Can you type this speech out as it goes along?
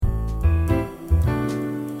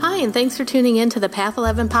and thanks for tuning in to the Path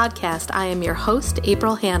 11 podcast. I am your host,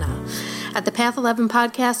 April Hanna. At the Path 11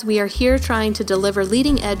 podcast, we are here trying to deliver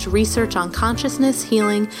leading-edge research on consciousness,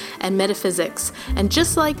 healing, and metaphysics. And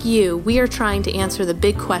just like you, we are trying to answer the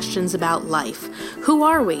big questions about life. Who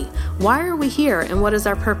are we? Why are we here? And what is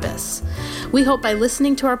our purpose? We hope by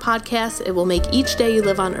listening to our podcast, it will make each day you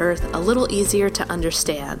live on Earth a little easier to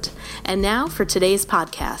understand. And now for today's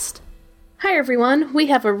podcast. Hi everyone, we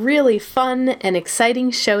have a really fun and exciting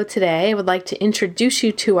show today. I would like to introduce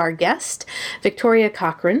you to our guest, Victoria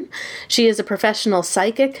Cochran. She is a professional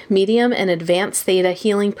psychic, medium, and advanced theta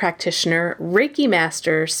healing practitioner, Reiki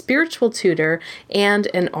master, spiritual tutor, and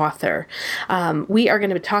an author. We are going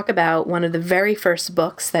to talk about one of the very first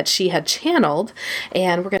books that she had channeled,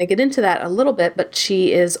 and we're going to get into that a little bit, but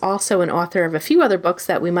she is also an author of a few other books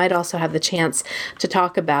that we might also have the chance to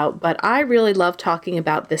talk about. But I really love talking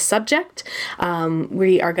about this subject.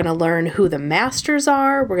 We are going to learn who the masters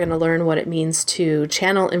are. We're going to learn what it means to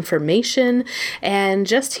channel information and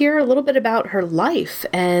just hear a little bit about her life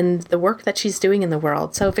and the work that she's doing in the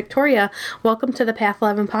world. So Victoria, welcome to the Path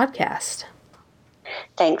 11 podcast.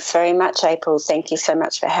 Thanks very much, April. Thank you so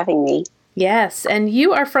much for having me. Yes, and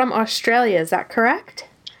you are from Australia, is that correct?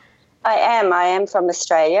 I am from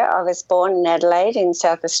Australia. I was born in Adelaide in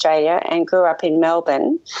South Australia and grew up in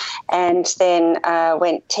Melbourne and then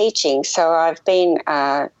went teaching. So I've been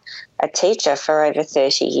a teacher for over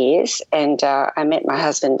 30 years and I met my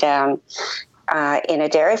husband down in a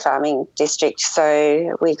dairy farming district.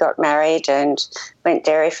 So we got married and went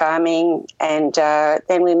dairy farming and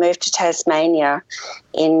then we moved to Tasmania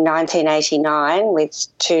in 1989 with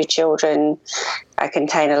two children, a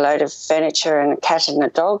container load of furniture and a cat and a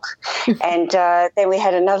dog. And then we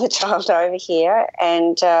had another child over here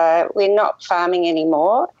and we're not farming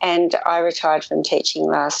anymore and I retired from teaching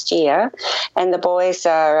last year and the boys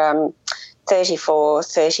are 34,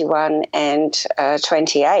 31 and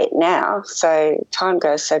 28 now, so time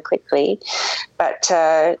goes so quickly. But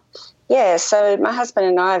so my husband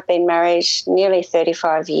and I have been married nearly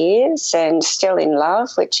 35 years and still in love,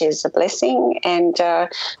 which is a blessing. And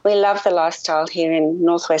we love the lifestyle here in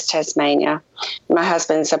northwest Tasmania. My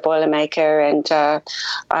husband's a Boilermaker and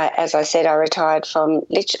as I said, I retired from,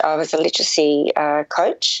 I was a literacy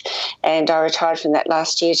coach and I retired from that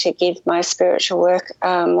last year to give my spiritual work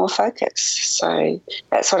more focus. So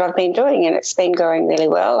that's what I've been doing and it's been going really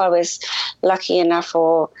well. I was lucky enough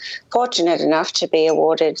or fortunate enough to be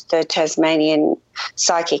awarded the Tasmanian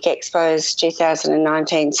Psychic Expo's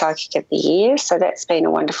 2019 Psychic of the Year. So that's been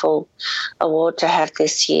a wonderful award to have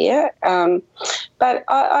this year. But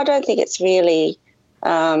I don't think it's really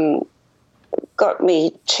got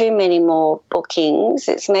me too many more bookings.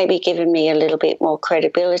 It's maybe given me a little bit more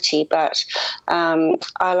credibility, but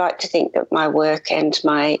I like to think that my work and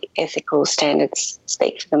my ethical standards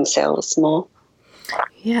speak for themselves more.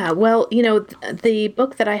 Yeah, well, you know, the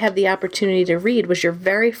book that I had the opportunity to read was your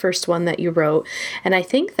very first one that you wrote, and I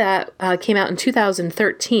think that came out in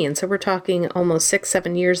 2013, so we're talking almost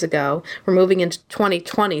 6-7 years ago. We're moving into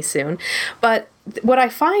 2020 soon, but what I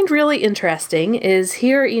find really interesting is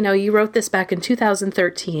here, you know, you wrote this back in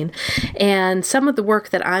 2013, and some of the work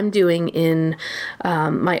that I'm doing in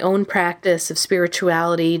my own practice of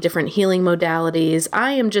spirituality, different healing modalities,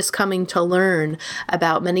 I am just coming to learn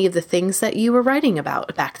about many of the things that you were writing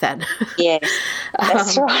about back then. Yes,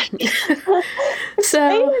 that's right. It's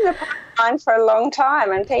been in the pipeline for a long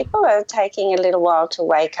time, and people are taking a little while to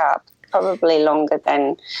wake up. Probably longer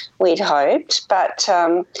than we'd hoped, but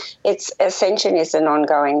it's Ascension is an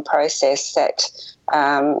ongoing process that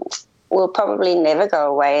will probably never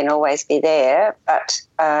go away and always be there. But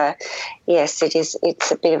yes,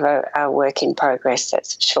 it's a bit of a work in progress,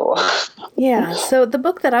 that's for sure. Yeah, so the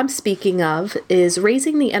book that I'm speaking of is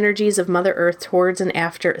Raising the Energies of Mother Earth Towards and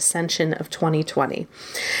After Ascension of 2020.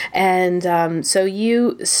 And so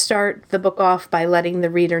you start the book off by letting the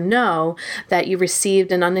reader know that you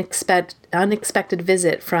received an unexpected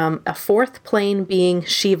visit from a fourth plane being,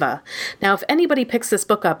 Shiva. Now, if anybody picks this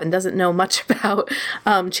book up and doesn't know much about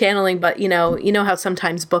channeling, but you know how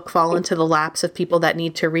sometimes books fall into the laps of people that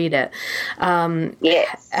need to read it.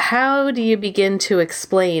 Yes. How do you begin to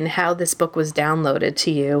explain how this book was downloaded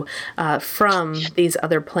to you from these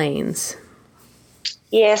other planes?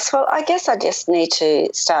 Yes, well, I guess I just need to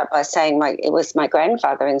start by saying it was my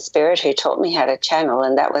grandfather in spirit who taught me how to channel,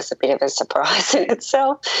 and that was a bit of a surprise in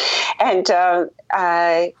itself. And so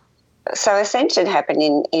Ascension happened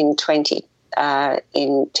in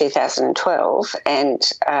 2012,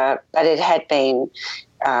 and but it had been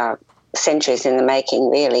centuries in the making,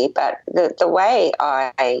 really. But the way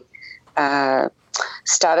I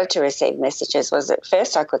started to receive messages was at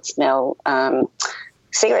first I could smell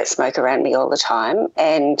cigarette smoke around me all the time,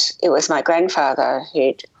 and it was my grandfather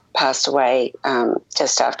who'd passed away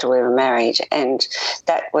just after we were married, and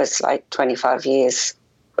that was like 25 years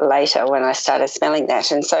later when I started smelling that.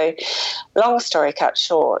 And so, long story cut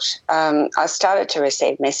short, I started to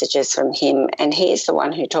receive messages from him, and he's the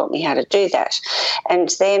one who taught me how to do that. And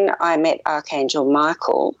then I met Archangel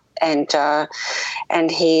Michael,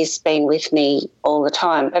 and he's been with me all the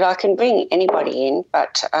time. But I can bring anybody in,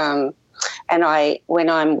 but when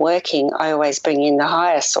I'm working, I always bring in the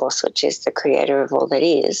higher source, which is the creator of all that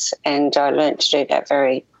is, and I learned to do that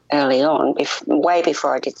very early on, way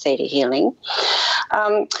before I did theta healing.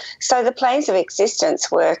 So the planes of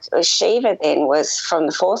existence work. Shiva then was from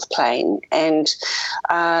the fourth plane, and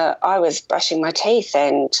I was brushing my teeth,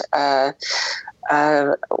 and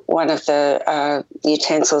one of the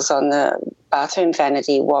utensils on the bathroom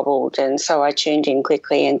vanity wobbled, and so I tuned in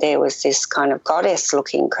quickly, and there was this kind of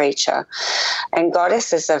goddess-looking creature. And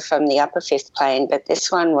goddesses are from the upper fifth plane, but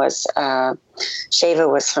this one was, Shiva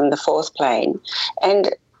was from the fourth plane.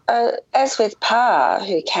 And as with Pa,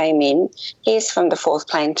 who came in, he's from the fourth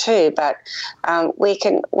plane too, but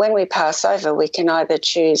when we pass over, we can either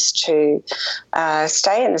choose to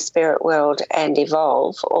stay in the spirit world and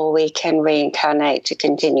evolve, or we can reincarnate to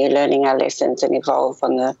continue learning our lessons and evolve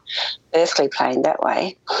on the earthly plane that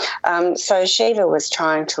way. So Shiva was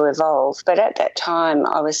trying to evolve, but at that time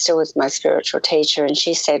I was still with my spiritual teacher, and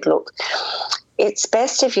she said, look, it's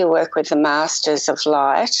best if you work with the masters of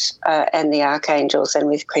light and the archangels and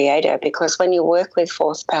with Creator, because when you work with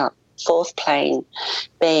fourth plane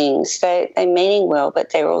beings, they're meaning well, but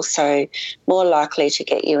they're also more likely to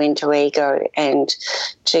get you into ego and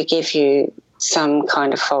to give you some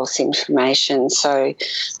kind of false information. So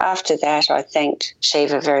after that, I thanked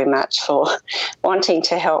Shiva very much for wanting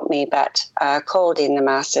to help me, but called in the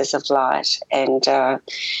masters of light and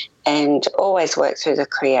always work through the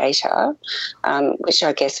Creator, which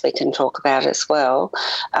I guess we can talk about as well,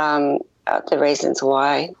 the reasons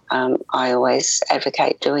why I always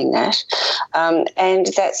advocate doing that. And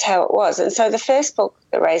that's how it was. And so the first book,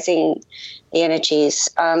 Raising the Energies,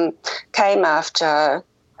 came after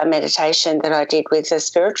a meditation that I did with a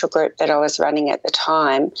spiritual group that I was running at the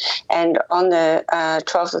time. And on the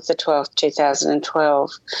 12th of the 12th,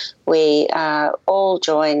 2012, we all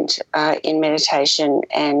joined in meditation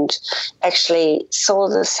and actually saw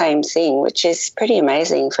the same thing, which is pretty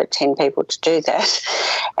amazing for 10 people to do that.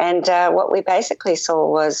 And what we basically saw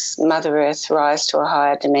was Mother Earth rise to a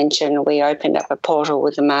higher dimension. We opened up a portal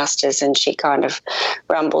with the masters, and she kind of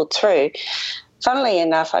rumbled through. Funnily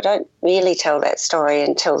enough, I don't really tell that story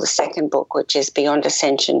until the second book, which is Beyond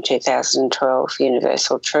Ascension 2012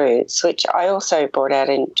 Universal Truths, which I also brought out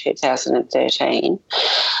in 2013.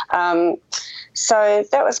 So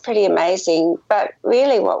that was pretty amazing. But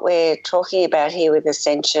really what we're talking about here with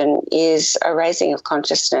Ascension is a raising of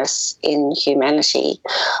consciousness in humanity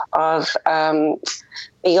of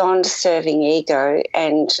beyond serving ego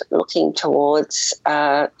and looking towards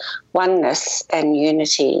oneness and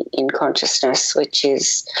unity in consciousness, which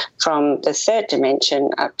is from the third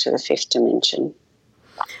dimension up to the fifth dimension.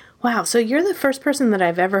 Wow. So you're the first person that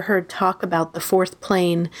I've ever heard talk about the fourth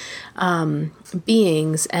plane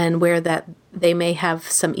beings and where that they may have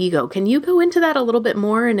some ego. Can you go into that a little bit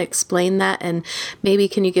more and explain that? And maybe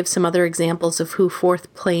can you give some other examples of who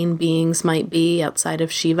fourth plane beings might be outside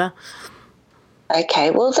of Shiva?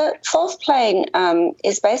 Okay, well, the fourth plane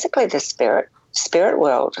is basically the spirit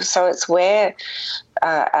world. So it's where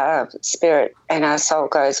our spirit and our soul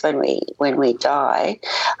goes when we die.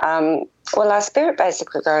 Well, our spirit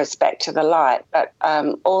basically goes back to the light, but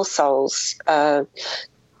all souls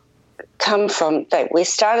come from that. We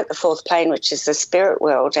start at the fourth plane, which is the spirit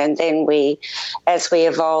world, and then as we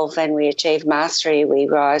evolve and we achieve mastery, we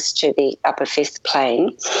rise to the upper fifth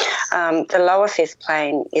plane. The lower fifth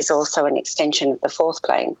plane is also an extension of the fourth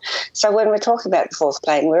plane. So when we're talking about the fourth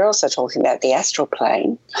plane, we're also talking about the astral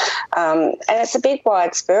plane, and it's a big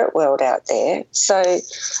wide spirit world out there. So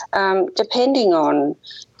depending on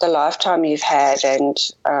the lifetime you've had and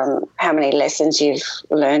how many lessons you've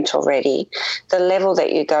learnt already, the level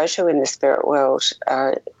that you go to in the spirit world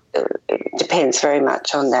depends very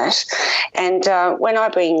much on that. And when I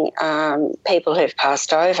bring people who've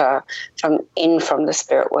passed over from the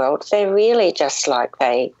spirit world, they're really just like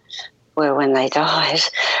they were when they died.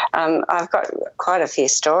 I've got quite a few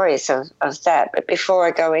stories of that, but before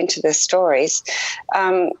I go into the stories,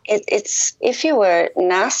 it's if you were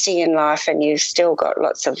nasty in life and you've still got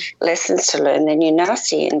lots of lessons to learn, then you're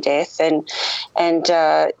nasty in death, and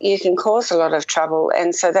you can cause a lot of trouble,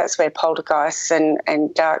 and so that's where poltergeists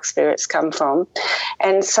and dark spirits come from.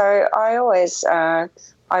 And so I always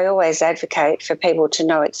I always advocate for people to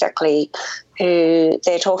know exactly who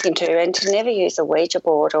they're talking to, and to never use a Ouija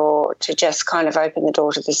board or to just kind of open the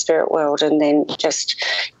door to the spirit world and then just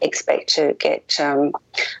expect to get,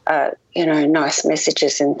 nice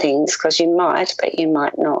messages and things, because you might, but you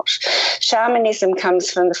might not. Shamanism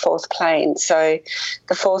comes from the fourth plane. So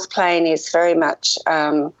the fourth plane is very much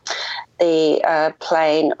the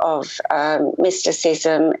plane of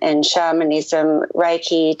mysticism and shamanism,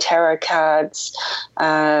 Reiki, tarot cards,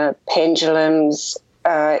 pendulums,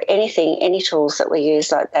 any tools that we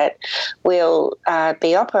use like that will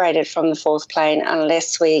be operated from the fourth plane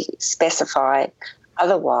unless we specify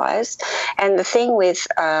otherwise. And the thing with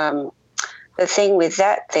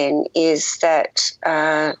that then is that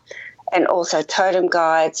and also totem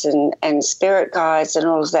guides and spirit guides and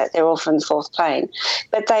all of that, they're all from the fourth plane.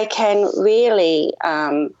 But they can really,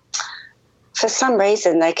 for some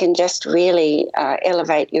reason, they can just really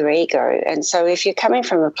elevate your ego. And so if you're coming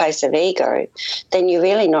from a place of ego, then you're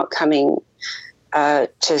really not coming to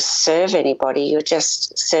serve anybody. You're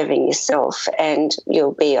just serving yourself, and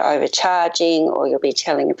you'll be overcharging, or you'll be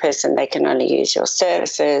telling a person they can only use your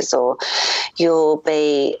services, or you'll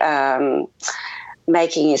be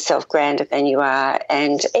making yourself grander than you are.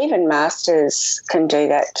 And even masters can do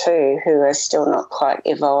that too, who are still not quite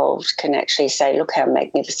evolved, can actually say, look how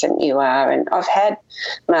magnificent you are. And I've had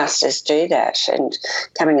masters do that and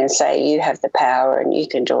come in and say, you have the power and you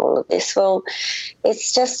can do all of this. Well,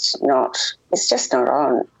 it's just not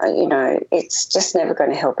on, it's just never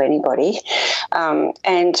going to help anybody.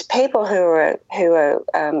 And people who are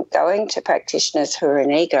going to practitioners who are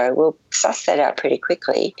in ego will suss that out pretty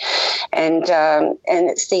quickly. And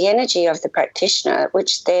it's the energy of the practitioner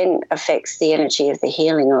which then affects the energy of the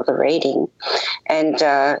healing or the reading. And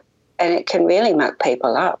it can really muck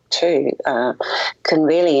people up too, can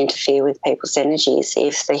really interfere with people's energies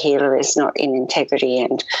if the healer is not in integrity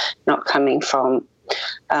and not coming from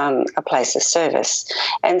a place of service.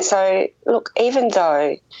 And so, look, even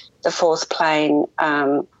though the fourth plane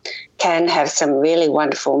can have some really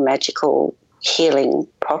wonderful magical healing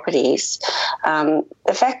properties,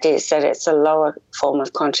 the fact is that it's a lower form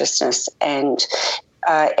of consciousness, and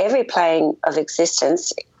every plane of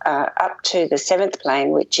existence up to the seventh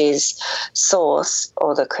plane, which is source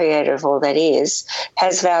or the creator of all that is,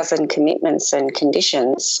 has vows and commitments and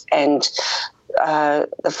conditions. And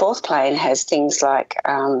the fourth plane has things like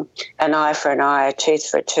an eye for an eye, a tooth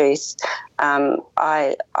for a tooth.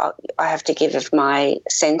 I have to give of my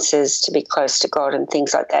senses to be close to God and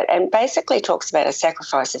things like that, and basically talks about a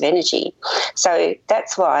sacrifice of energy. So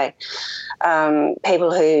that's why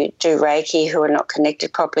people who do Reiki, who are not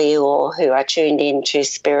connected properly, or who are tuned in to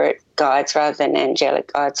spirit guides rather than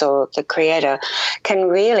angelic guides or the creator, can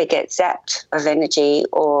really get zapped of energy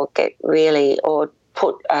or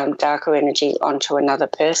put darker energy onto another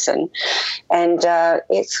person, and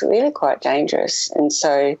it's really quite dangerous. And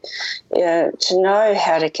so to know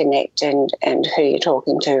how to connect and who you're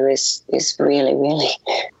talking to is really, really,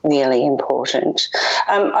 really important.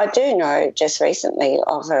 I do know just recently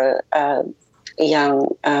of a young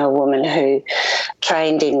woman who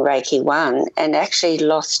trained in Reiki 1 and actually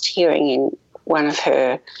lost hearing in one of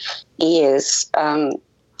her ears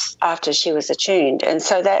after she was attuned. And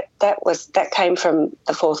so that came from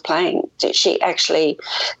the fourth plane. She actually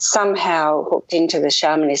somehow hooked into the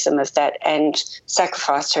shamanism of that and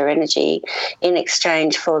sacrificed her energy in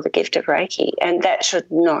exchange for the gift of Reiki, and that should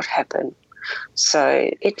not happen. So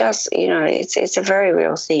it does, it's a very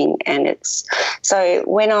real thing. And it's so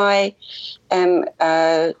when I am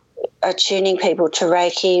attuning people to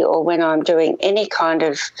Reiki, or when I'm doing any kind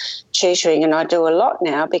of tutoring, and I do a lot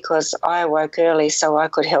now because I awoke early so I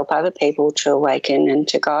could help other people to awaken and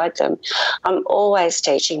to guide them, I'm always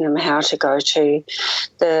teaching them how to go to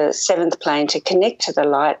the seventh plane to connect to the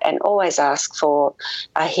light, and always ask for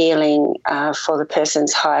a healing for the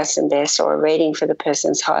person's highest and best, or a reading for the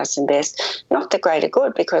person's highest and best, not the greater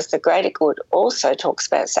good, because the greater good also talks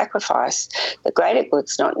about sacrifice. The greater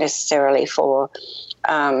good's not necessarily for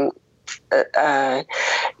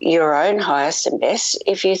your own highest and best.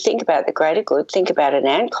 If you think about the greater good, think about an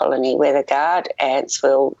ant colony where the guard ants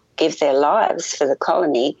will give their lives for the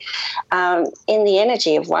colony. In the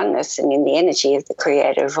energy of oneness and in the energy of the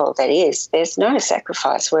creator of all that is, there's no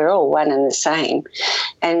sacrifice. We're all one and the same.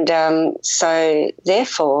 And so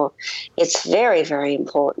therefore it's very, very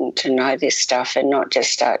important to know this stuff and not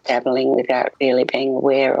just start dabbling without really being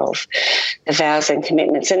aware of the vows and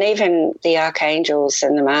commitments. And even the archangels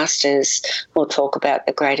and the masters will talk about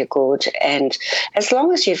the greater good. And as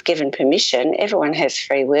long as you've given permission, everyone has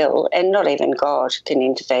free will, and not even God can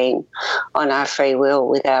intervene in on our free will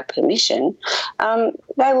with our permission,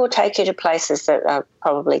 they will take you to places that are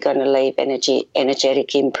probably going to leave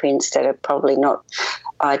energetic imprints that are probably not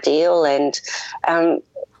ideal. And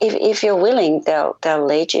if you're willing, they'll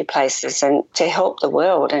lead you places and to help the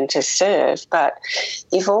world and to serve. But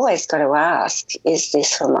you've always got to ask, is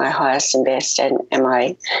this for my highest and best, and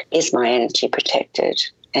is my energy protected?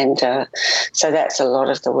 And so that's a lot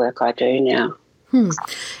of the work I do now.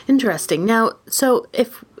 Interesting. Now, so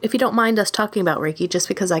if you don't mind us talking about Reiki, just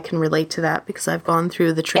because I can relate to that, because I've gone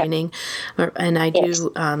through the training, and I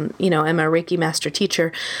do, am a Reiki master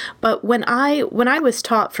teacher. But when I was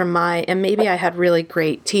taught from and maybe I had really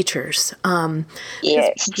great teachers,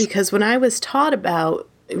 because when I was taught about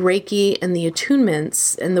Reiki and the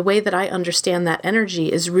attunements and the way that I understand that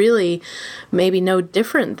energy is really maybe no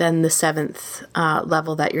different than the 7th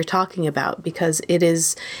level that you're talking about, because it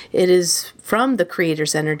is from the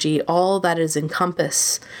Creator's energy, all that is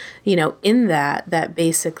encompassed, in that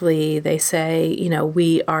basically they say,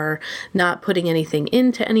 we are not putting anything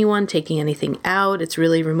into anyone, taking anything out. It's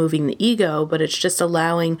really removing the ego, but it's just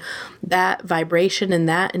allowing that vibration and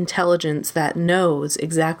that intelligence that knows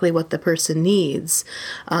exactly what the person needs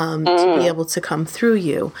to be able to come through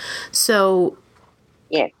you. So,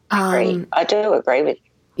 yeah, I do agree with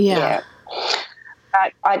you. Yeah.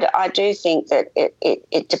 I do think that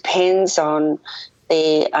it depends on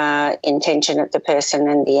the intention of the person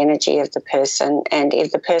and the energy of the person. And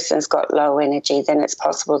if the person's got low energy, then it's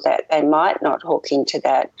possible that they might not hook into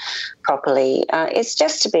that properly. It's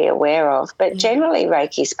just to be aware of. But generally,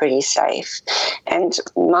 Reiki's pretty safe. And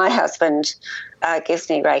my husband gives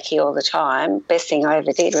me Reiki all the time. Best thing I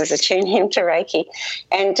ever did was attune him to Reiki.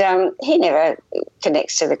 And he never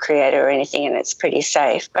connects to the Creator or anything, and it's pretty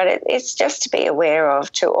safe. But it's just to be aware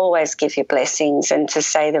of, to always give your blessings and to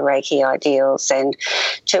say the Reiki ideals and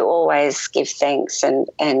to always give thanks and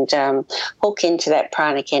hook into that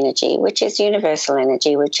pranic energy, which is universal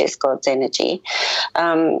energy, which is God's energy.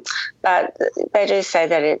 But they do say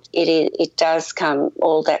that it does come,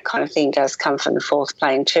 all that kind of thing does come from the 4th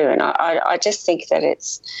plane too. And I just think that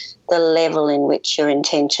it's the level in which your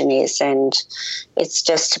intention is, and it's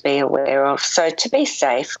just to be aware of. So to be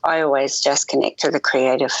safe, I always just connect to the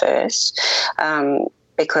Creator first,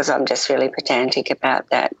 because I'm just really pedantic about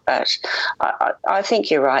that. But I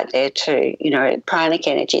think you're right there too. Pranic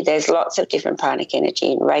energy, there's lots of different pranic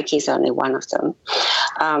energy, and Reiki's only one of them.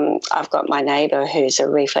 I've got my neighbour who's a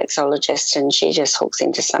reflexologist, and she just hooks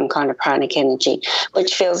into some kind of pranic energy,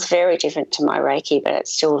 which feels very different to my Reiki, but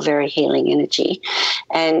it's still very healing energy.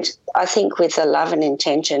 And I think with the love and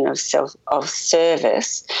intention of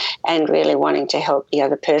service and really wanting to help the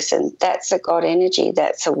other person, that's a God energy,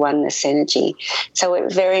 that's a oneness energy. So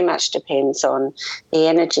it very much depends on the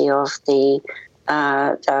energy of the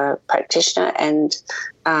practitioner and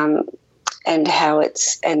how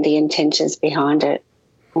it's, and the intentions behind it.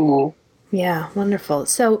 Yeah, wonderful.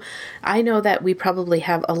 So I know that we probably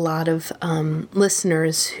have a lot of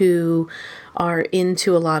listeners who are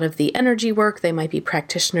into a lot of the energy work. They might be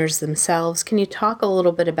practitioners themselves. Can you talk a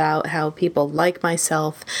little bit about how people like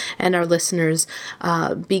myself and our listeners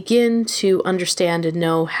begin to understand and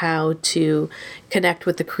know how to connect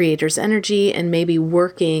with the Creator's energy and maybe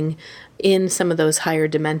working in some of those higher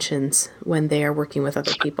dimensions when they are working with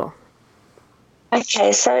other people?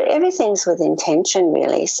 Okay, so everything's with intention,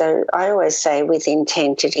 really. So I always say with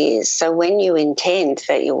intent it is. So when you intend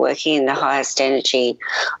that you're working in the highest energy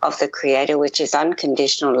of the Creator, which is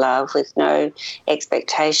unconditional love with no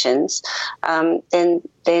expectations, then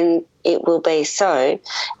it will be so.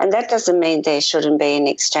 And that doesn't mean there shouldn't be an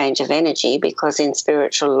exchange of energy, because in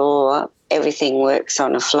spiritual law, everything works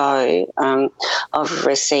on a flow of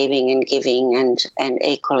receiving and giving and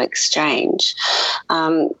equal exchange.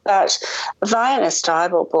 But Vianna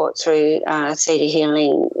Steibel brought through theta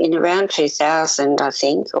healing in around 2000, I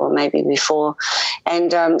think, or maybe before.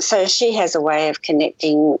 And so she has a way of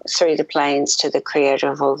connecting through the planes to the Creator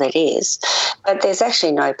of all that is. But there's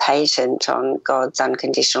actually no patent on God's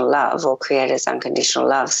unconditional love or Creator's unconditional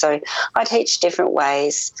love. So I teach different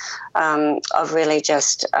ways of really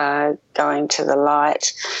just going to the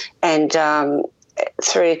light and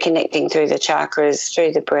through connecting through the chakras,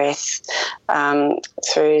 through the breath,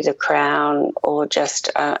 through the crown, or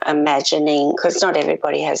just imagining, because not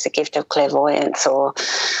everybody has the gift of clairvoyance or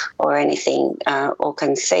or anything or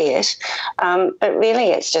can see it. But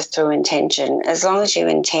really it's just through intention. As long as you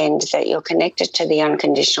intend that you're connected to the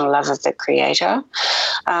unconditional love of the Creator,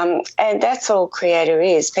 and that's all Creator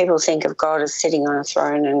is. People think of God as sitting on a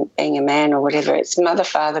throne and being a man or whatever. It's Mother,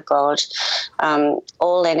 Father, God.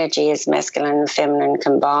 All energy is masculine and feminine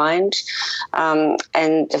combined,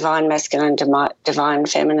 and divine masculine, divine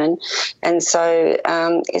feminine. And so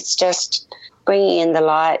it's just bringing in the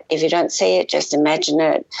light. If you don't see it, just imagine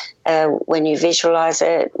it. When you visualize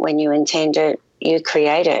it, when you intend it, you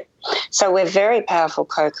create it. So we're very powerful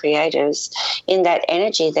co-creators in that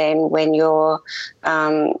energy. Then when you're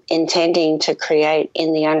intending to create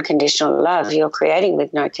in the unconditional love, you're creating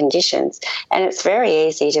with no conditions. And it's very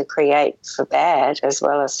easy to create for bad as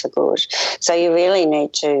well as for good. So you really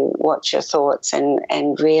need to watch your thoughts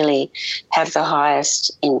and really have the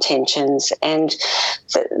highest intentions. And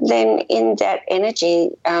then in that energy,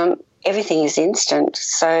 everything is instant.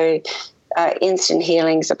 So instant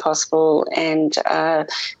healings are possible, and to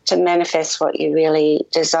manifest what you really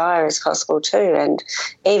desire is possible too. And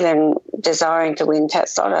even desiring to win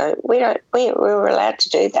TATS Lotto, we're allowed to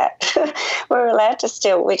do that. We're allowed to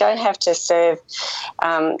still. We don't have to serve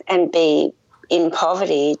and be in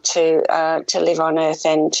poverty to live on earth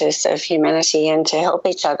and to serve humanity and to help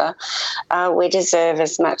each other. We deserve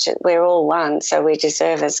as much. We're all one, so we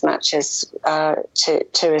deserve as much as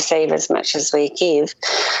to receive as much as we give.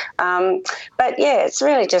 But yeah, it's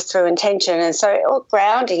really just through intention, and so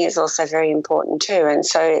grounding is also very important too. And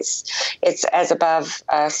so it's as above,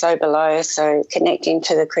 so below. So connecting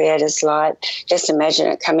to the Creator's light. Just imagine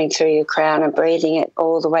it coming through your crown and breathing it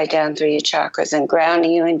all the way down through your chakras and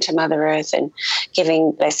grounding you into Mother Earth and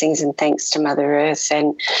giving blessings and thanks to Mother Earth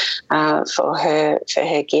and for her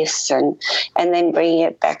gifts, and then bringing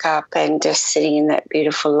it back up and just sitting in that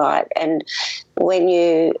beautiful light. And when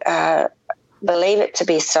you believe it to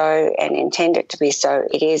be so and intend it to be so,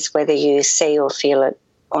 it is, whether you see or feel it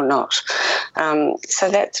or not.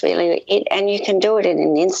 So that's really it, and you can do it in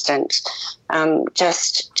an instant.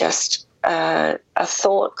 Just a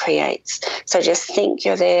thought creates. So just think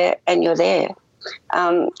you're there, and you're there.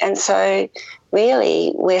 And so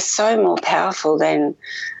really we're so more powerful than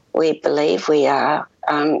we believe we are.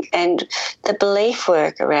 And the belief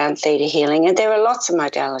work around theta healing, and there are lots of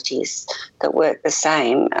modalities that work the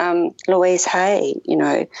same. Louise Hay,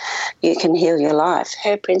 you can heal your life.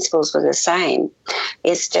 Her principles were the same.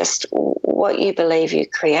 It's just what you believe you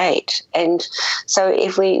create. And so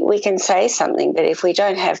if we can say something, but if we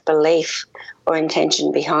don't have belief or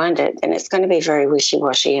intention behind it, then it's going to be very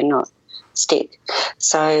wishy-washy and not stick.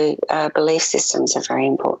 So belief systems are very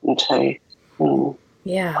important too.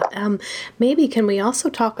 Yeah. Maybe can we also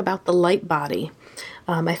talk about the light body?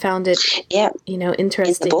 I found it,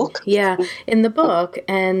 interesting. In the book? Yeah, in the book.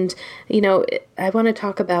 And, I want to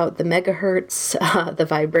talk about the megahertz, the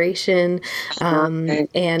vibration, and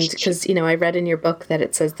because, I read in your book that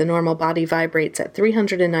it says the normal body vibrates at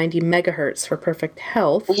 390 megahertz for perfect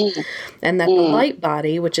health, and that the light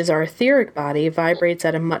body, which is our etheric body, vibrates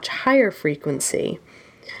at a much higher frequency.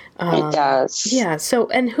 It does. Yeah. So,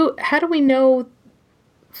 and how do we know?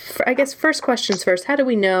 I guess first questions first, how do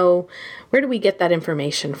we know, where do we get that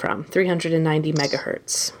information from, 390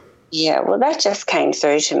 megahertz? Yeah, well, that just came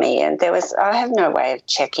through to me, and I have no way of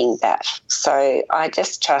checking that. So I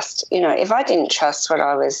just trust, if I didn't trust what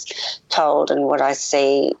I was told and what I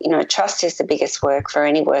see, trust is the biggest work for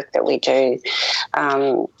any work that we do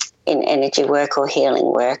in energy work or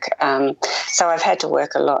healing work. So I've had to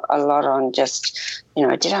work a lot on just,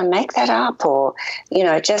 did I make that up, or,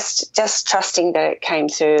 just trusting that it came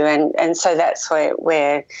through. And so that's where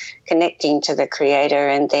we're connecting to the Creator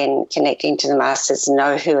and then connecting to the Masters,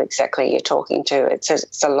 know who exactly you're talking to.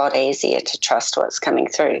 It's a lot easier to trust what's coming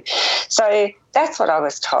through. So that's what I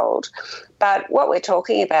was told. But what we're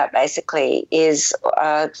talking about basically is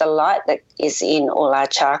the light that is in all our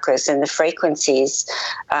chakras and the frequencies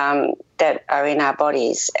that are in our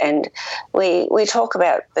bodies. And we talk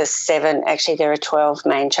about the 7, actually there are 12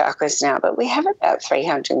 main chakras now, but we have about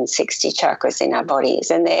 360 chakras in our bodies,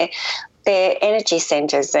 and they're energy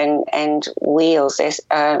centers and wheels.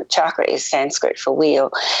 Chakra is Sanskrit for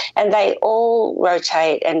wheel, and they all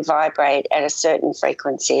rotate and vibrate at a certain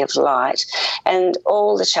frequency of light. And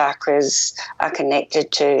all the chakras are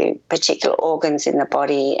connected to particular organs in the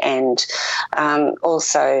body, and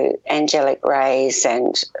also angelic rays.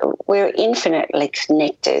 And we're infinitely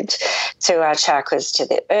connected through our chakras to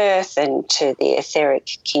the earth and to the etheric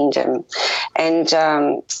kingdom. And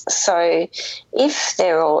so if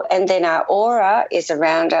they're all, and then our aura is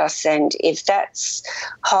around us, and if that's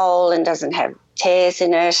whole and doesn't have tears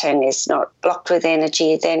in it and is not blocked with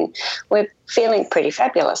energy, then we're feeling pretty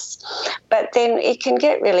fabulous. But then it can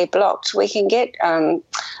get really blocked. We can get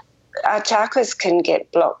our chakras can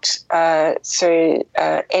get blocked through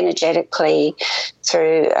energetically,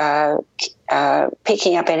 through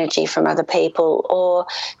picking up energy from other people, or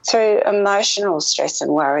through emotional stress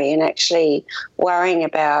and worry, and actually worrying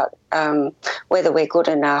about whether we're good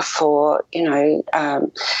enough, or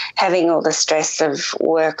having all the stress of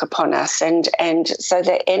work upon us, and so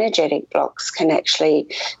the energetic blocks can actually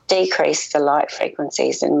decrease the light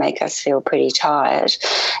frequencies and make us feel pretty tired,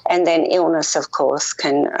 and then illness, of course,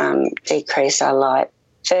 can decrease our light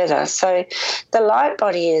further. So the light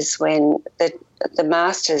body is when the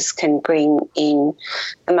masters bring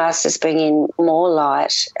in more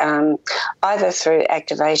light, either through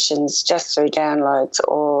activations, just through downloads,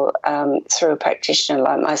 or through a practitioner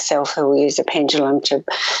like myself who will use a pendulum to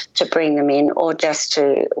bring them in, or just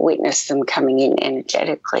to witness them coming in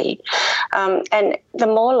energetically. And the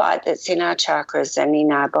more light that's in our chakras and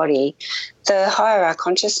in our body, the higher our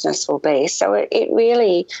consciousness will be. So it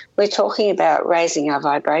really, we're talking about raising our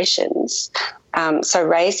vibrations. So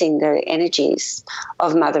raising the energies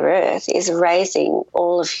of Mother Earth is raising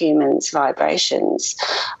all of humans' vibrations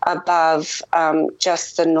above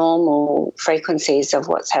just the normal frequencies of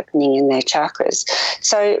what's happening in their chakras.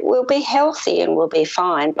 So we'll be healthy and we'll be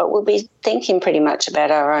fine, but we'll be thinking pretty much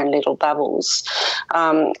about our own little bubbles,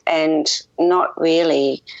 and not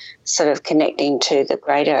really sort of connecting to the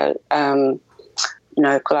greater,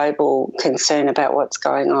 global concern about what's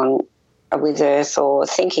going on with Earth, or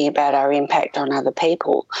thinking about our impact on other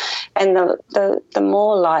people. And the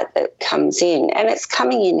more light that comes in, and it's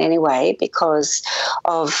coming in anyway because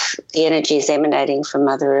of the energies emanating from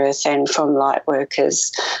Mother Earth and from light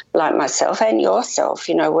workers like myself and yourself,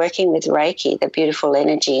 working with Reiki, the beautiful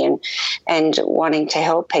energy, and wanting to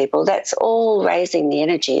help people, that's all raising the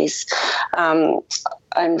energies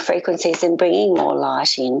and frequencies and bringing more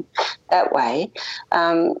light in that way.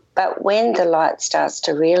 But when the light starts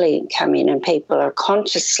to really come in and people are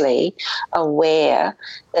consciously aware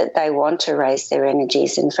that they want to raise their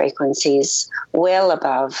energies and frequencies well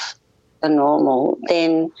above the normal,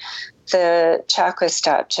 then the chakras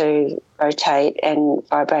start to rotate and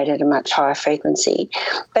vibrate at a much higher frequency.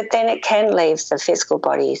 But then it can leave the physical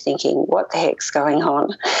body thinking, what the heck's going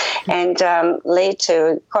on? And lead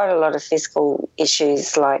to quite a lot of physical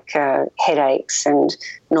issues like headaches and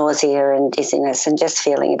nausea and dizziness and just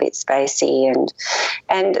feeling a bit spacey.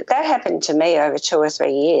 And that happened to me over 2 or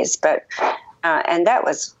 3 years. But and that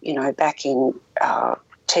was, back in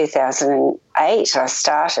 2008 I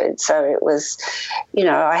started, so it was,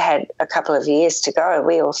 I had a couple of years to go.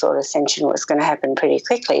 We all thought ascension was going to happen pretty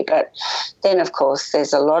quickly, but then of course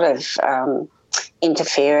there's a lot of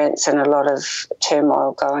interference and a lot of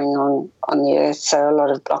turmoil going on the earth, so a lot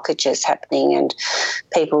of blockages happening and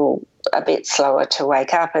people a bit slower to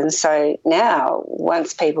wake up. And so now,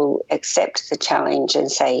 once people accept the challenge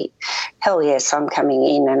and say, hell yes, I'm coming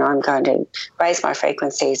in and I'm going to raise my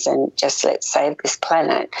frequencies and just let's save this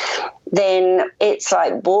planet, then it's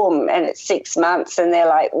like boom, and it's 6 months and they're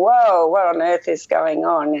like, whoa, what on earth is going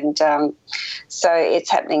on? And so it's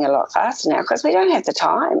happening a lot faster now because we don't have the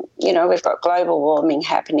time. We've got global warming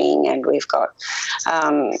happening and we've got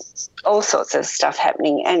all sorts of stuff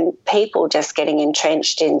happening, and people just getting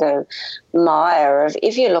entrenched in the mire of,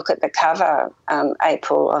 if you look at the cover,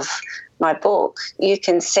 April, of my book, you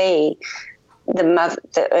can see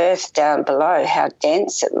the earth down below, how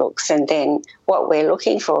dense it looks, and then what we're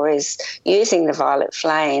looking for is using the violet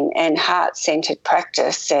flame and heart-centered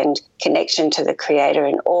practice and connection to the Creator,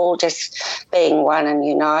 and all just being one and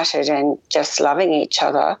united and just loving each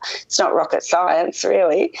other. It's not rocket science,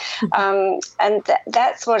 really. And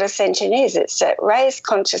that's what ascension is. It's that raised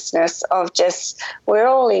consciousness of just, we're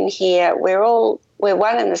all in here, we're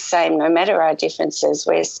one and the same, no matter our differences.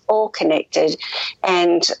 We're all connected,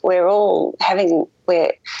 and we're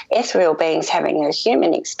ethereal beings having a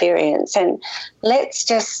human experience, and let's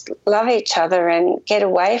just love each other and get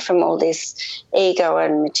away from all this ego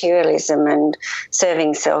and materialism and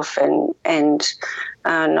serving self and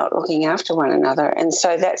not looking after one another. And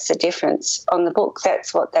so that's the difference on the book.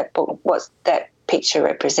 That's what that picture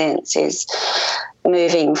represents, is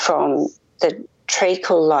moving from the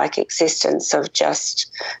treacle-like existence of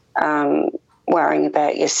just worrying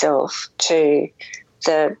about yourself to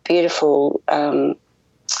the beautiful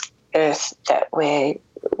earth that we're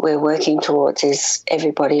working towards, is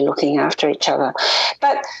everybody looking after each other.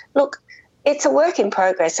 But look, it's a work in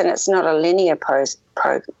progress, and it's not a linear process.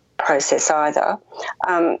 process either.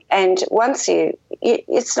 And once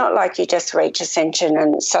it's not like you just reach ascension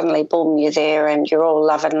and suddenly, boom, you're there and you're all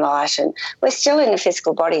love and light, and we're still in a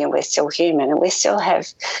physical body and we're still human and we still have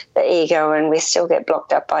the ego and we still get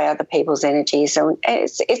blocked up by other people's energies, and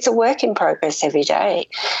it's a work in progress every day.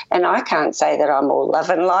 And I can't say that I'm all love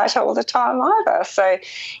and light all the time either. So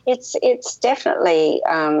it's definitely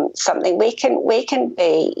something we can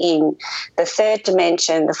be in the third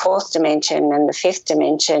dimension, the fourth dimension and the fifth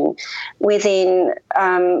dimension within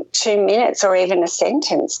 2 minutes or even a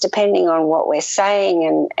sentence, depending on what we're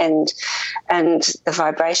saying and the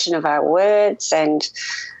vibration of our words. And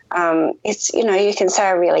it's, you can say,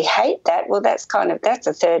 I really hate that. Well, that's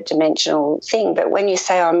a third dimensional thing. But when you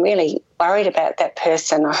say, I'm really worried about that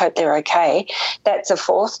person, I hope they're okay, that's a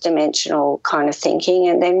fourth dimensional kind of thinking.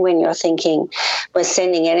 And then when you're thinking we're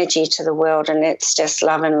sending energy to the world and it's just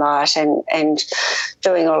love and light and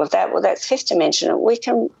doing all of that, well, that's fifth dimensional.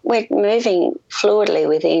 We're moving fluidly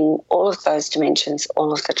within all of those dimensions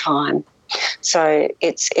all of the time. So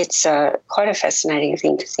it's quite a fascinating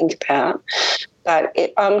thing to think about. But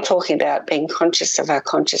I'm talking about being conscious of our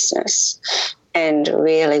consciousness and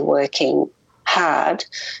really working hard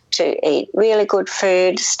to eat really good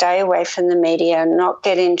food, stay away from the media, not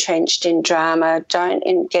get entrenched in drama,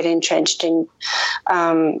 don't get entrenched in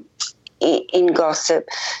gossip,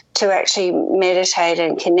 to actually meditate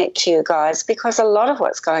and connect to you guys, because a lot of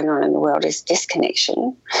what's going on in the world is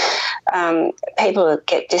disconnection. People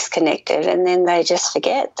get disconnected and then they just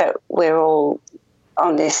forget that we're all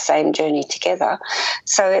on this same journey together.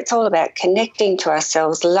 So it's all about connecting to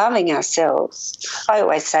ourselves, loving ourselves. I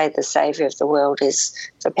always say the saviour of the world is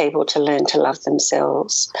for people to learn to love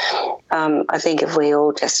themselves. I think if we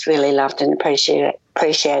all just really loved and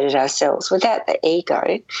appreciated ourselves without the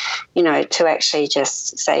ego, to actually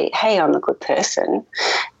just say, hey, I'm a good person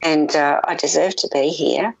and I deserve to be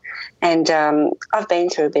here. And I've been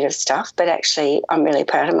through a bit of stuff, but actually I'm really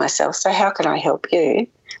proud of myself. So how can I help you?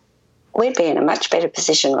 We'd be in a much better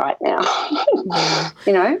position right now,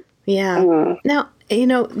 Yeah. Mm. Now,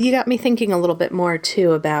 you got me thinking a little bit more,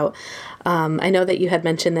 too, about, I know that you had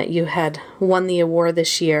mentioned that you had won the award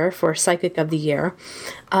this year for Psychic of the Year.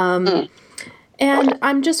 And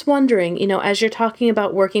I'm just wondering, as you're talking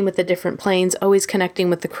about working with the different planes, always connecting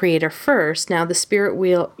with the Creator first, now the spirit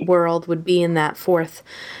world would be in that fourth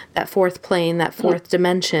plane, that fourth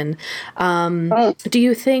dimension. Do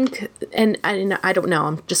you think, and I don't know,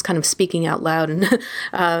 I'm just kind of speaking out loud and,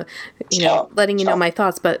 letting you know my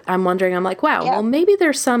thoughts, but I'm wondering, I'm like, wow, well, maybe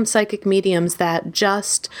there's some psychic mediums that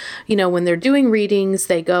just, when they're doing readings,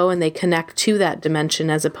 they go and they connect to that dimension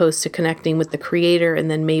as opposed to connecting with the Creator and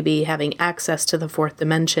then maybe having access to the fourth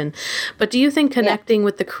dimension. But do you think connecting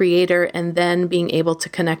with the Creator and then being able to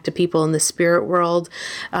connect to people in the spirit world,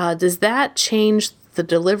 does that change the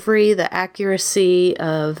delivery, the accuracy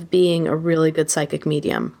of being a really good psychic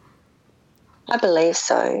medium? I believe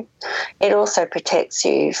so. It also protects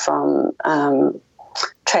you from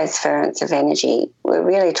transference of energy. We're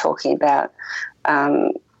really talking about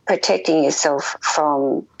protecting yourself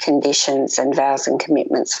from conditions and vows and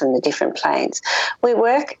commitments from the different planes. We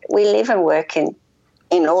live and work in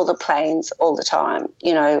all the planes all the time.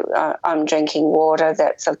 I'm drinking water,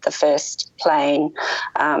 that's of the first plane.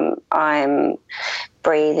 I'm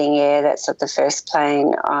breathing air, that's of the first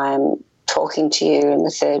plane. I'm talking to you in the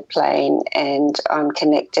third plane, and I'm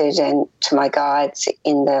connected and to my guides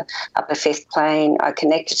in the upper fifth plane. I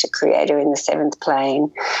connected to Creator in the seventh plane.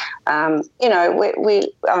 I'm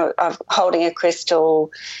holding a crystal.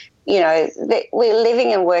 We're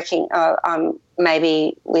living and working.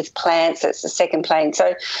 Maybe with plants, it's the second plane.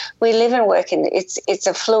 So we live and work in. It's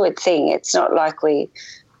a fluid thing. It's not like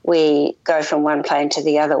we go from one plane to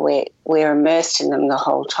the other. We're immersed in them the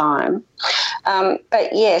whole time.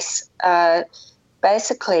 But yes,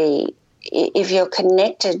 basically, if you're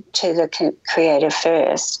connected to the Creator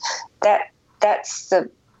first, that's the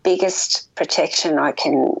biggest protection I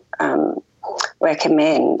can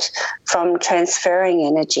recommend from transferring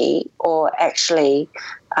energy or actually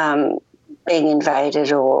being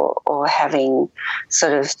invaded or having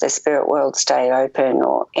sort of the spirit world stay open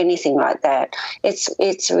or anything like that.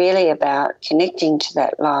 It's really about connecting to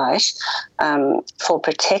that light for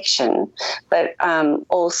protection, but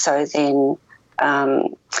also then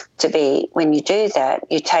to be, when you do that,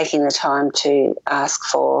 you're taking the time to ask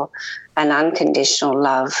for an unconditional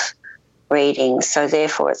love reading. So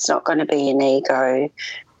therefore it's not going to be an ego.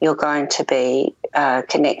 You're going to be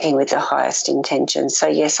connecting with the highest intentions. So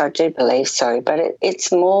yes, I do believe so, but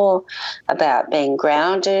it's more about being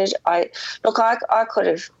grounded. I could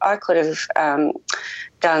have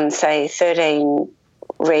done, say, 13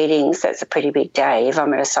 readings. That's a pretty big day if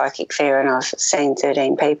I'm at a psychic fair and I've seen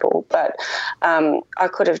 13 people. But I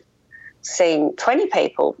could have seen 20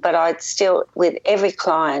 people, but I'd still, with every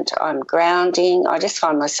client, I'm grounding. I just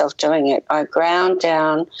find myself doing it. I ground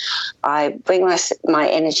down. I bring my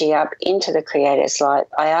energy up into the Creator's light.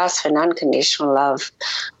 I ask for an unconditional love,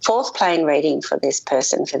 fourth plane reading for this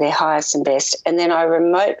person, for their highest and best, and then I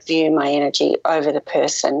remote view my energy over the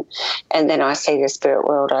person, and then I see the spirit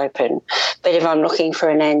world open. But if I'm looking for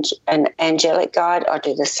an angelic guide, I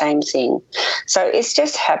do the same thing. So it's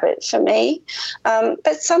just habit for me.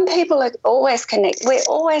 But some people are always we're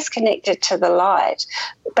always connected to the light,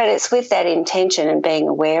 but it's with that intention and being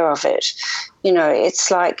aware of it. You know,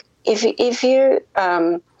 it's like if you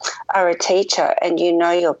are a teacher and you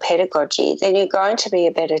know your pedagogy, then you're going to be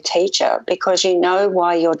a better teacher because you know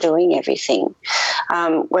why you're doing everything.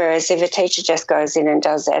 Whereas if a teacher just goes in and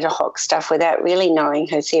does ad hoc stuff without really knowing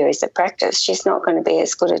her theories of practice, she's not going to be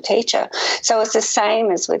as good a teacher. So it's the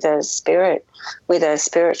same as with a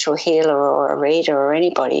spiritual healer or a reader or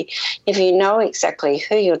anybody. If you know exactly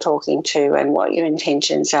who you're talking to and what your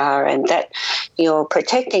intentions are, and that you're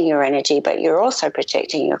protecting your energy, but you're also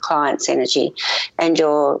protecting your client's energy, and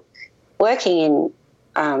you're working in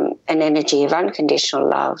an energy of unconditional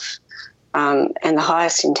love and the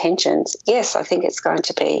highest intentions, yes, I think it's going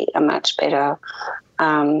to be a much better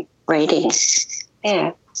reading.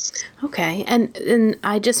 Yeah. Okay. And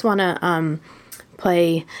I just want to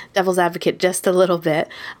play devil's advocate just a little bit.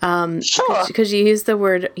 Sure. Because you use the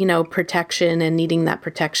word, protection and needing that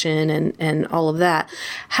protection and all of that.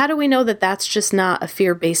 How do we know that that's just not a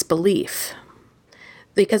fear-based belief?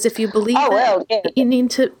 Because if you believe you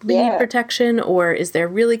need protection, or is there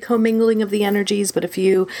really commingling of the energies? But if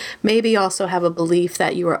you maybe also have a belief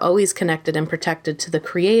that you are always connected and protected to the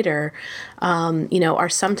Creator, are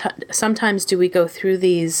sometimes do we go through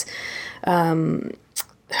these,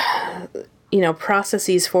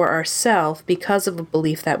 processes for ourselves because of a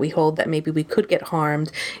belief that we hold that maybe we could get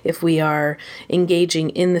harmed if we are engaging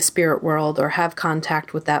in the spirit world or have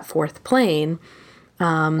contact with that fourth plane.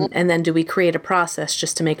 And then do we create a process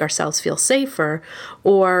just to make ourselves feel safer,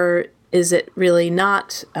 or is it really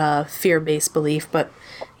not a fear-based belief, but,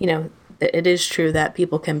 it is true that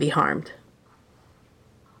people can be harmed?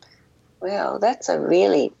 Well, that's a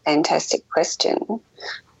really fantastic question.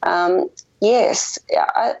 Yes,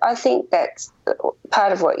 I think that's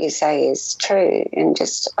part of what you say is true, and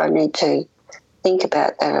I need to think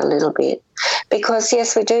about that a little bit. Because,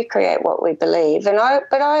 yes, we do create what we believe, but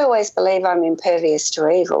I always believe I'm impervious to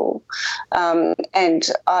evil, and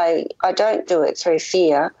I don't do it through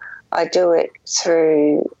fear. I do it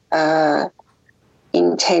through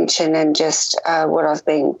intention and just what I've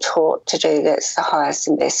been taught to do. That's the highest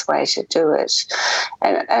and best way to do it.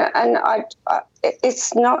 And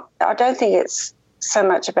it's not. I don't think it's so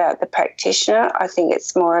much about the practitioner. I think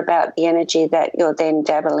it's more about the energy that you're then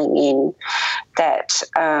dabbling in that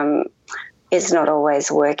is not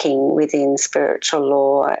always working within spiritual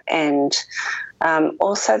law, and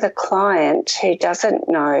also the client who doesn't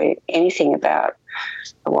know anything about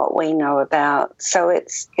what we know about. So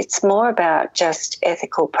it's more about just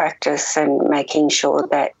ethical practice and making sure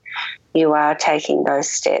that you are taking those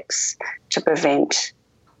steps to prevent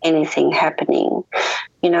anything happening.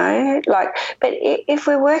 But if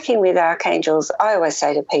we're working with archangels, I always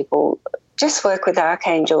say to people, just work with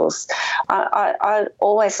archangels. I'm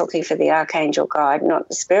always looking for the archangel guide, not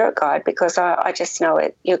the spirit guide, because I just know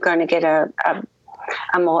it. You're going to get a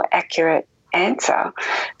more accurate answer.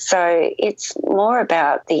 So it's more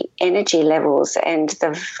about the energy levels and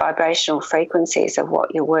the vibrational frequencies of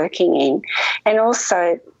what you're working in. And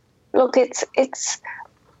also, look, it's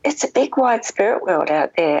a big wide spirit world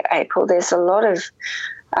out there, April. There's a lot of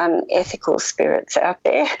ethical spirits out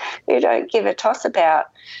there who don't give a toss about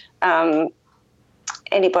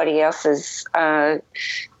anybody else's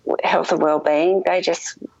health and well-being. I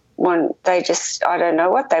don't know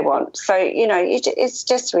what they want. So, it's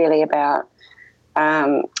just really about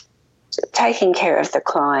taking care of the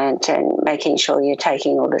client and making sure you're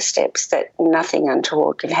taking all the steps that nothing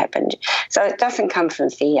untoward can happen. So it doesn't come from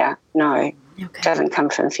fear. No, It doesn't come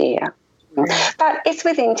from fear. But it's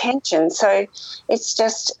with intention. So it's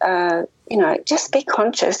just, just be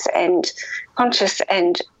conscious and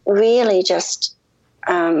really just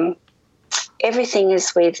everything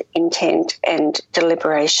is with intent and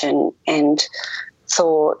deliberation and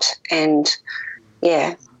thought and,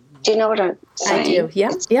 yeah. Do you know what I'm saying? I do.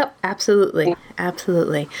 Yep, absolutely. Yeah.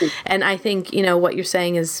 Absolutely. And I think, what you're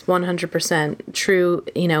saying is 100% true.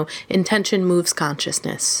 Intention moves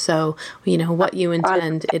consciousness. So, what you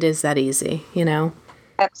intend, it is that easy,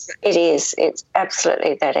 It is. It's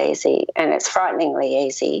absolutely that easy, and it's frighteningly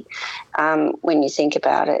easy when you think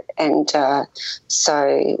about it. And that's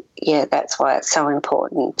why it's so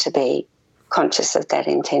important to be conscious of that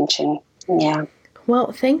intention. Yeah.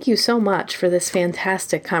 Well, thank you so much for this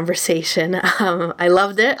fantastic conversation. I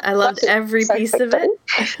loved it. I loved every piece of it.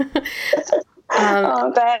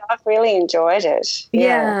 But I've really enjoyed it.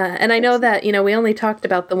 Yeah. And I know that, we only talked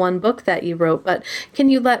about the one book that you wrote, but can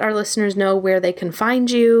you let our listeners know where they can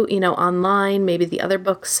find you, online, maybe the other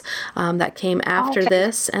books that came after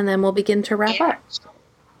this, and then we'll begin to wrap up.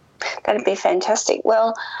 That'd be fantastic.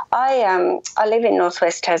 Well, I live in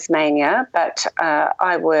northwest Tasmania, but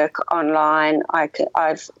I work online.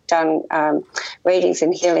 I've done readings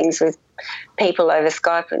and healings with people over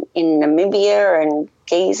Skype in Namibia and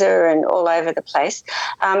Giza and all over the place.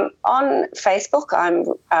 On Facebook, I'm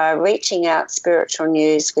Reaching Out Spiritual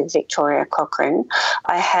News with Victoria Cochrane.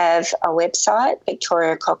 I have a website,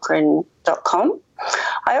 victoriacochrane.com.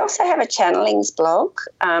 I also have a channelings blog,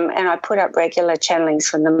 and I put up regular channelings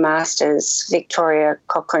from the Masters,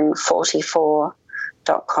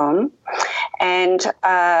 victoriacochrane44.com. And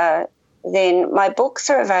then my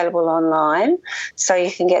books are available online, so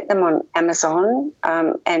you can get them on Amazon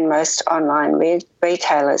and most online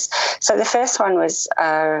retailers. So the first one was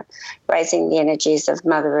Raising the Energies of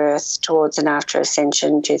Mother Earth Towards and After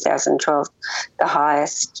Ascension 2012, The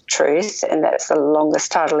Highest Truth, and that's the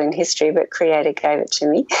longest title in history, but Creator gave it to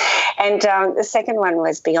me. And the second one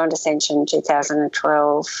was Beyond Ascension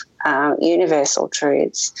 2012, Universal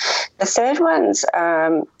Truths. The third one's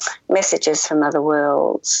Messages from Other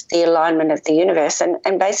Worlds, The Alignment of the Universe.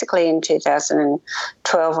 And basically in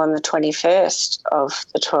 2012, on the 21st of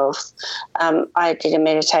the 12th, I did a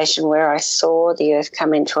meditation where I saw the Earth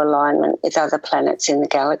come into alignment with other planets in the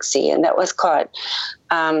galaxy, and that was quite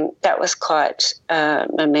a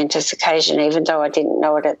momentous occasion, even though I didn't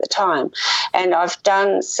know it at the time. And I've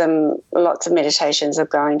done lots of meditations of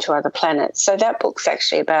going to other planets. So that book's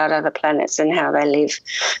actually about other planets and how they live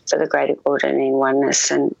for the greater good and in oneness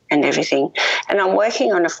and everything. And I'm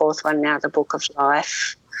working on a fourth one now, the Book of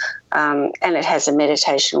Life. And it has a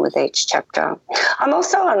meditation with each chapter. I'm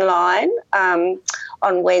also online on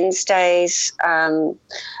Wednesdays,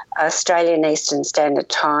 Australian Eastern Standard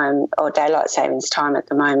Time, or Daylight Savings Time at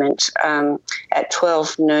the moment, at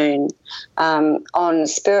 12 noon, on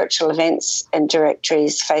Spiritual Events and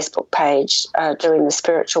Directories Facebook page, doing the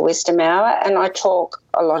Spiritual Wisdom Hour, and I talk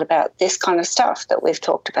a lot about this kind of stuff that we've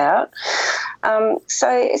talked about. So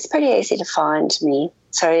it's pretty easy to find me.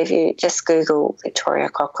 So if you just Google Victoria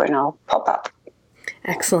Cochrane, I'll pop up.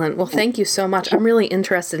 Excellent. Well, thank you so much. I'm really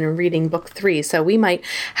interested in reading book 3, so we might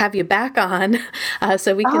have you back on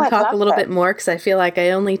so we can talk a little bit more, because I feel like I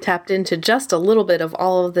only tapped into just a little bit of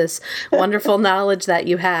all of this wonderful knowledge that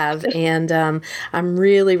you have, and I'm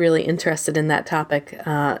really, really interested in that topic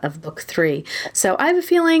of book 3. So I have a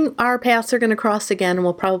feeling our paths are going to cross again, and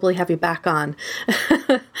we'll probably have you back on.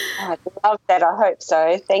 I love that. I hope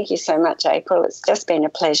so. Thank you so much, April. It's just been a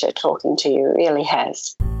pleasure talking to you. It really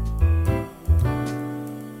has.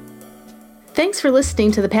 Thanks for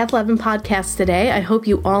listening to the Path 11 podcast today. I hope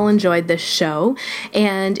you all enjoyed this show.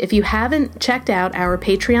 And if you haven't checked out our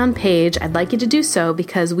Patreon page, I'd like you to do so,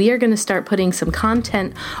 because we are going to start putting some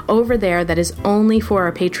content over there that is only for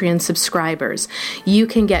our Patreon subscribers. You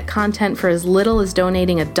can get content for as little as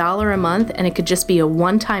donating $1 a month, and it could just be a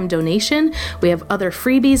one-time donation. We have other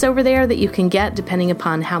freebies over there that you can get depending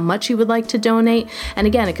upon how much you would like to donate. And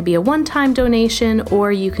again, it could be a one-time donation,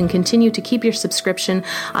 or you can continue to keep your subscription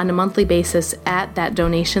on a monthly basis at that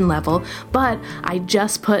donation level. But I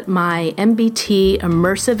just put my MBT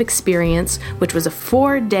immersive experience, which was a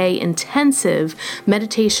 4-day intensive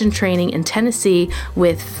meditation training in Tennessee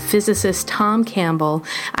with physicist Tom Campbell.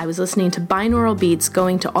 I was listening to binaural beats,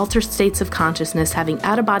 going to altered states of consciousness, having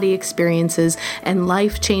out-of-body experiences and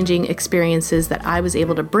life-changing experiences that I was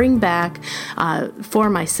able to bring back for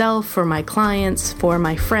myself, for my clients, for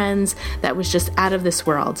my friends. That was just out of this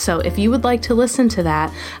world. So if you would like to listen to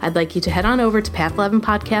that, I'd like you to head on over to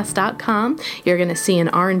path11podcast.com. You're going to see an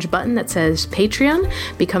orange button that says Patreon.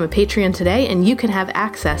 Become a Patreon today, and you can have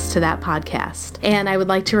access to that podcast. And I would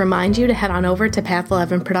like to remind you to head on over to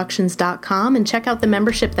path11productions.com and check out the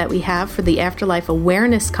membership that we have for the Afterlife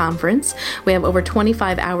Awareness Conference. We have over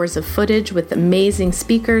 25 hours of footage with amazing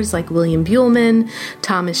speakers like William Buhlman,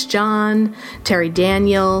 Thomas John, Terry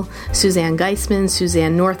Daniel, Suzanne Geisman,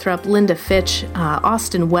 Suzanne Northrup, Linda Fitch,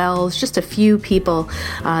 Austin Wells, just a few people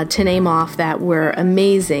to name off that were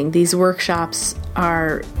amazing. These workshops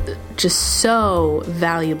are just so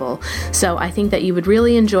valuable. So I think that you would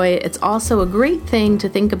really enjoy it. It's also a great thing to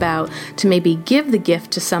think about to maybe give the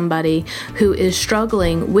gift to somebody who is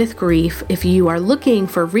struggling with grief. If you are looking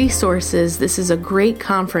for resources, this is a great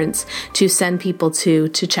conference to send people to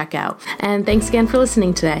check out. And thanks again for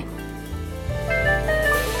listening today.